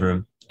from the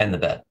bedroom and the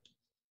bed,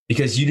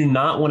 because you do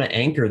not want to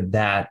anchor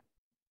that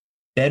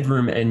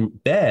bedroom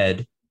and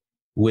bed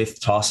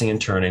with tossing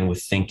and turning,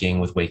 with thinking,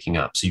 with waking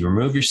up. So you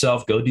remove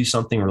yourself, go do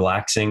something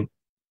relaxing,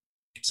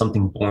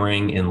 something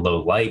boring in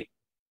low light.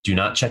 Do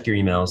not check your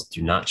emails.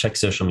 Do not check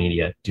social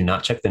media. Do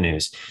not check the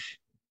news.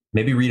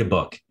 Maybe read a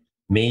book,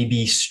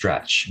 maybe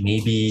stretch,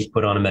 maybe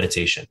put on a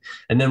meditation.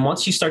 And then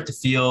once you start to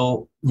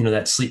feel,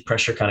 that sleep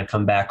pressure kind of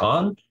come back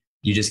on,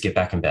 you just get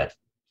back in bed.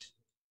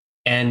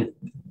 And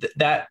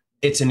that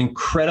it's an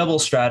incredible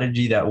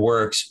strategy that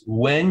works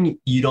when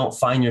you don't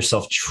find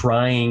yourself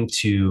trying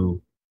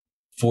to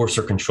force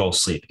or control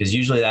sleep, because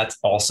usually that's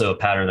also a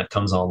pattern that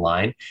comes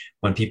online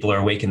when people are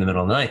awake in the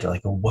middle of the night. They're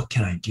like, well, what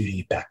can I do to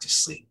get back to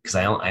sleep? Because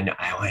I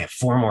only have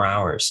 4 more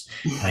hours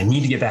and I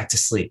need to get back to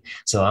sleep.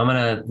 So I'm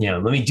going to,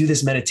 let me do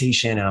this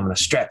meditation, and I'm going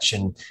to stretch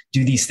and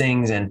do these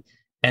things. And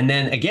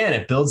then again,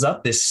 it builds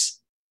up this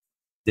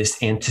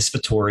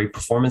anticipatory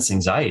performance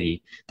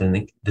anxiety,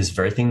 then this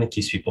very thing that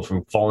keeps people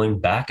from falling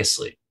back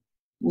asleep.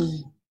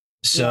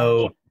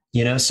 So,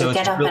 so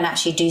get up and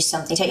actually do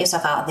something, take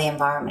yourself out of the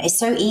environment. It's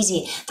so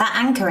easy. That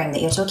anchoring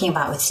that you're talking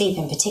about with sleep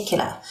in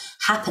particular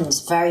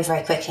happens very,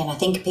 very quickly. And I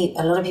think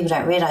a lot of people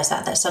don't realize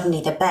that suddenly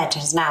the bed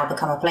has now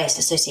become a place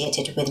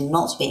associated with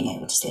not being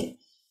able to sleep.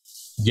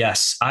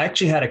 Yes. I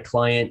actually had a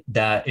client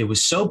that it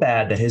was so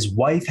bad that his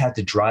wife had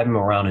to drive him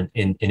around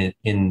in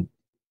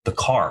the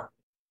car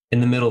in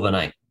the middle of the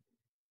night.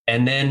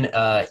 And then,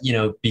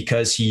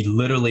 because he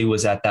literally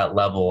was at that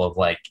level of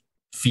like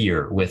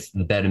fear with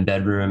the bed and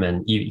bedroom,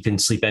 and you couldn't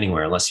sleep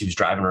anywhere unless he was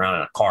driving around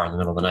in a car in the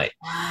middle of the night.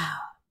 Wow.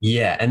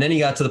 Yeah. And then he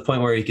got to the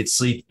point where he could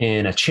sleep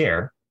in a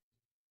chair.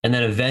 And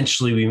then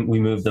eventually we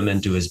moved them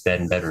into his bed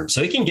and bedroom.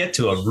 So he can get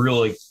to a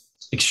really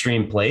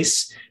extreme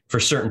place for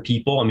certain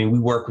people. I mean, we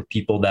work with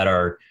people that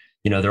are,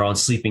 they're on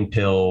sleeping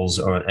pills,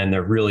 and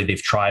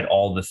they've tried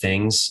all the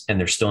things and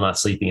they're still not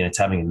sleeping, and it's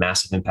having a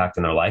massive impact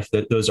on their life.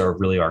 Those are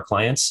really our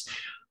clients.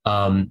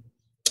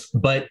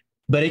 But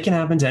it can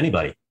happen to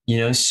anybody,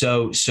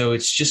 so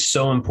it's just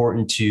so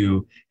important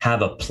to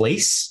have a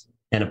place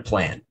and a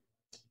plan.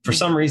 For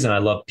some reason, I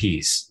love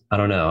peas. I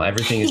don't know.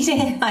 Everything is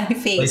like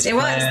peas. It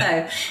works though.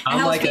 It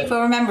helps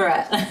people remember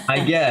it.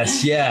 I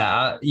guess.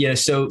 Yeah.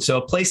 So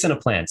a place and a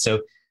plan.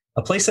 So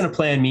a place and a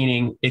plan,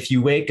 meaning if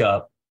you wake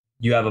up,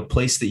 you have a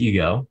place that you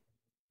go,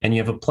 and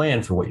you have a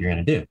plan for what you're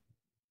going to do.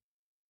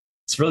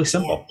 It's really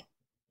simple.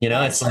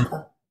 It's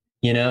simple.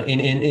 Like,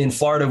 in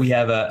Florida, we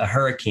have a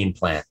hurricane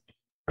plan,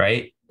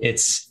 right?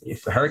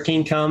 If a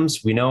hurricane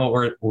comes, we know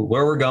where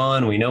we're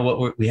going. We know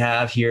what we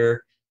have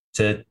here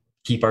to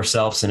keep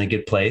ourselves in a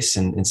good place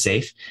and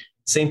safe.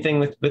 Same thing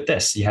with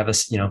this. You have a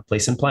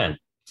place and plan.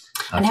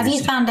 And have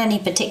you found any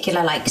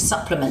particular like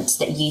supplements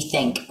that you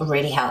think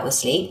really help with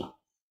sleep?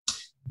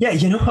 Yeah,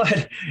 you know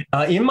what?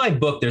 In my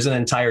book, there's an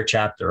entire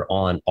chapter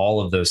on all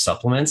of those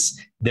supplements.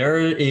 There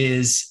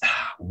is,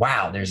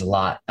 there's a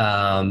lot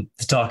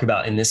to talk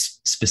about in this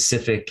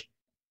specific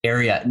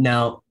area.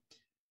 Now,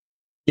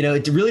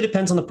 it really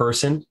depends on the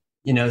person.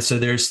 So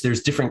there's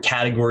different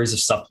categories of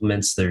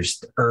supplements.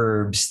 There's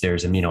herbs,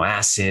 there's amino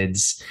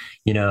acids,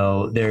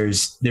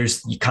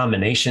 there's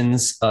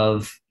combinations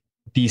of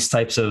these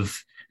types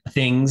of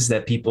things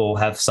that people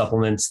have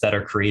supplements that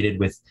are created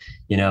with,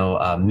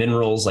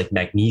 minerals like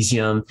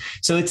magnesium.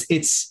 So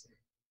it's,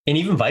 and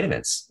even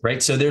vitamins,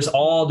 right? So there's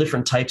all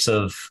different types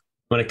of,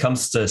 when it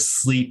comes to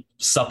sleep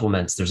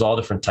supplements, there's all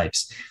different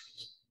types.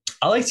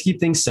 I like to keep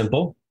things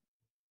simple.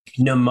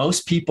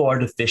 Most people are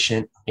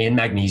deficient in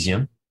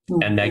magnesium.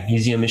 And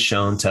magnesium is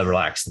shown to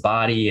relax the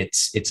body.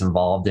 It's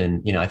involved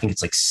in, I think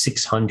it's like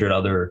 600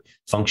 other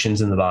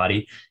functions in the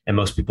body, and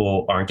most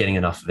people aren't getting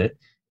enough of it.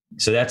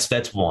 So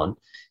that's one.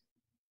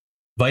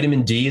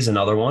 Vitamin D is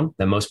another one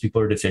that most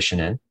people are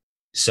deficient in.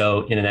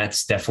 So,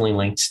 that's definitely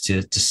linked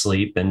to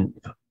sleep, and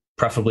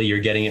preferably you're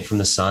getting it from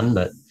the sun.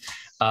 But,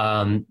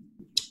 and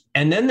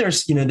then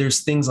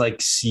there's things like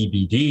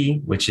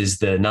CBD, which is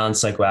the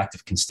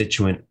non-psychoactive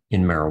constituent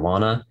in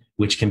marijuana,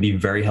 which can be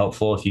very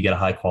helpful if you get a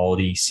high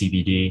quality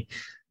CBD.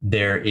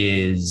 There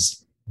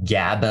is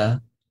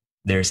GABA,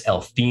 there's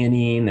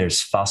L-theanine,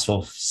 there's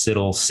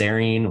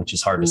phosphatidylserine, which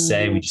is hard to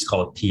say. We just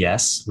call it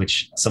PS,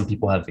 which some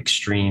people have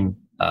extreme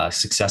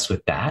success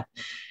with that.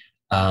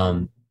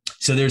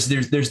 So there's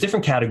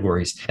different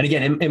categories. And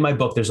again, in my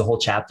book, there's a whole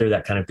chapter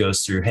that kind of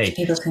goes through, hey,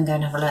 people can go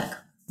and have a look.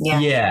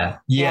 Yeah.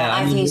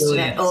 I've used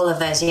all of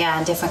those,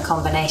 in different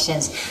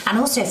combinations. And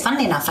also,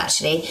 funnily enough,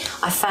 actually,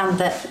 I found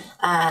that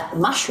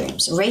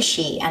mushrooms,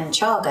 reishi and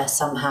chaga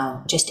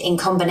somehow, just in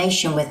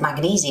combination with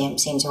magnesium,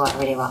 seem to work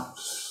really well.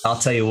 I'll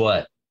tell you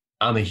what,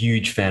 I'm a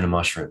huge fan of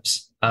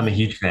mushrooms. I'm a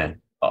huge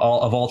fan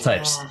of all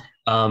types.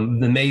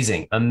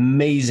 Amazing.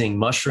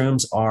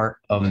 Mushrooms are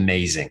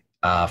amazing.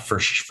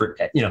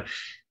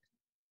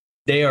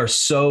 They are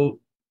so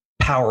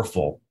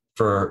powerful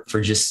for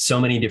just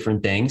so many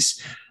different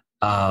things.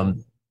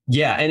 And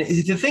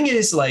the thing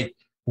is, like,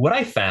 what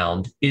I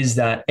found is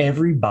that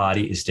every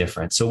body is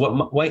different. So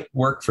what might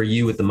work for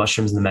you with the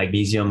mushrooms and the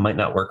magnesium might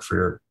not work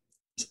for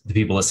the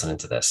people listening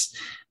to this.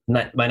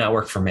 Might not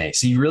work for me.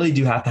 So you really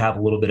do have to have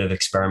a little bit of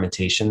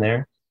experimentation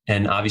there.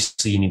 And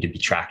obviously you need to be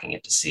tracking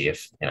it to see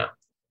if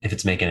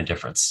it's making a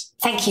difference.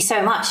 Thank you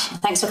so much.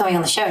 Thanks for coming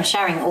on the show and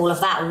sharing all of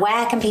that.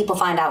 Where can people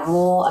find out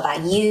more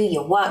about you,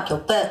 your work, your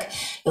book,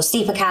 your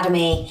Sleep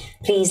Academy?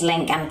 Please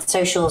link, and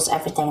socials,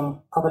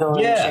 everything. Pop it all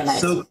in the show notes.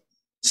 So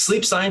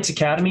Sleep Science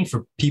Academy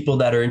for people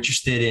that are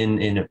interested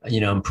in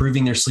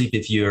improving their sleep.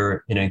 If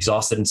you're an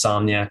exhausted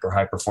insomniac or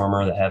high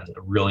performer that have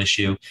a real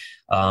issue,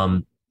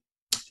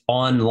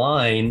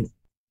 online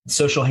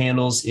social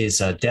handles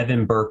is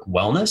Devin Burke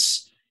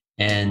Wellness,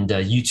 and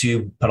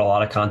YouTube. Put a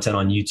lot of content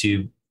on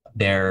YouTube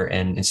there,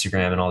 and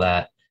Instagram and all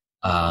that.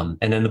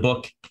 And then the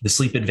book, The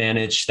Sleep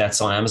Advantage, that's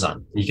on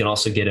Amazon. You can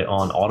also get it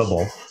on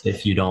Audible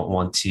if you don't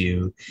want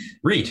to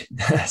read.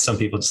 Some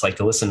people just like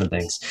to listen to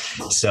things.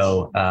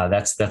 So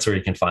that's where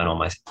you can find all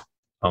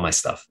my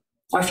stuff.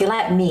 Or if you're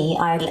like me,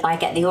 I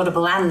get the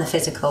Audible and the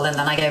physical, and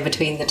then I go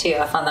between the two.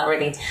 I find that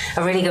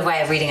a really good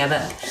way of reading a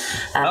book.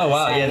 Oh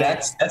wow, so,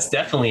 that's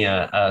definitely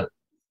a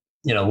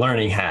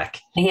learning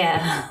hack.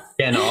 Yeah.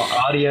 And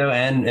audio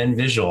and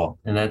visual,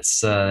 and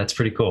that's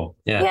pretty cool.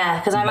 Yeah,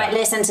 because I might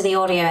listen to the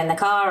audio in the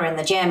car or in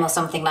the gym or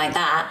something like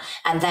that,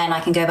 and then I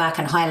can go back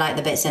and highlight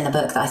the bits in the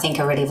book that I think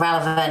are really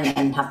relevant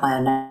and have my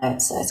own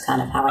notes. So it's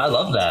kind of how I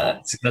love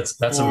that.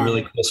 That's a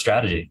really cool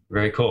strategy.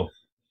 Very cool.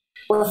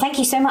 Well, thank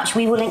you so much.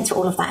 We will link to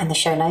all of that in the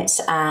show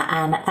notes.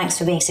 And thanks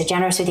for being so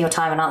generous with your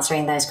time and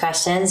answering those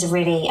questions.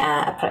 Really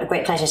a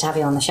great pleasure to have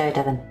you on the show,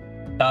 Devin.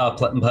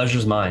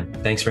 Pleasure's mine.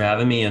 Thanks for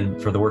having me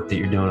and for the work that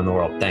you're doing in the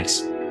world.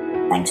 Thanks.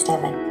 Thanks,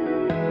 Devin.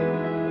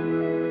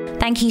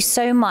 Thank you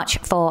so much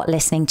for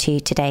listening to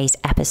today's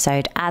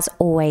episode. As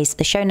always,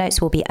 the show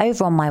notes will be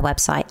over on my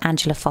website,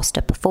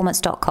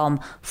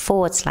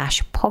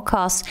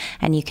 angelafosterperformance.com/podcast,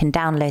 and you can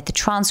download the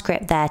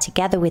transcript there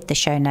together with the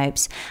show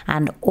notes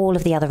and all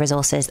of the other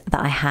resources that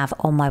I have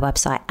on my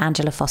website,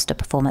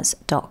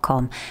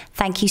 angelafosterperformance.com.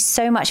 Thank you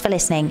so much for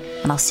listening,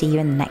 and I'll see you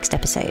in the next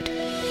episode.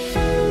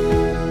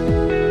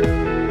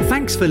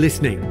 Thanks for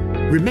listening.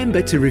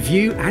 Remember to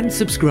review and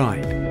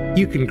subscribe.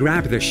 You can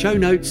grab the show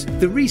notes,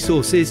 the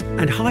resources,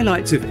 and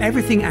highlights of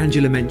everything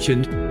Angela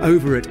mentioned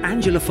over at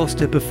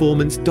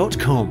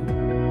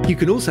angelafosterperformance.com. You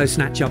can also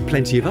snatch up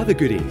plenty of other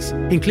goodies,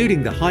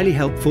 including the highly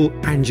helpful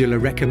Angela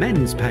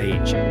Recommends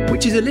page,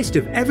 which is a list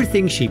of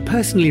everything she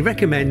personally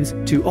recommends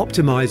to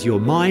optimize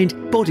your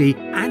mind, body,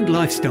 and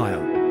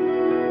lifestyle.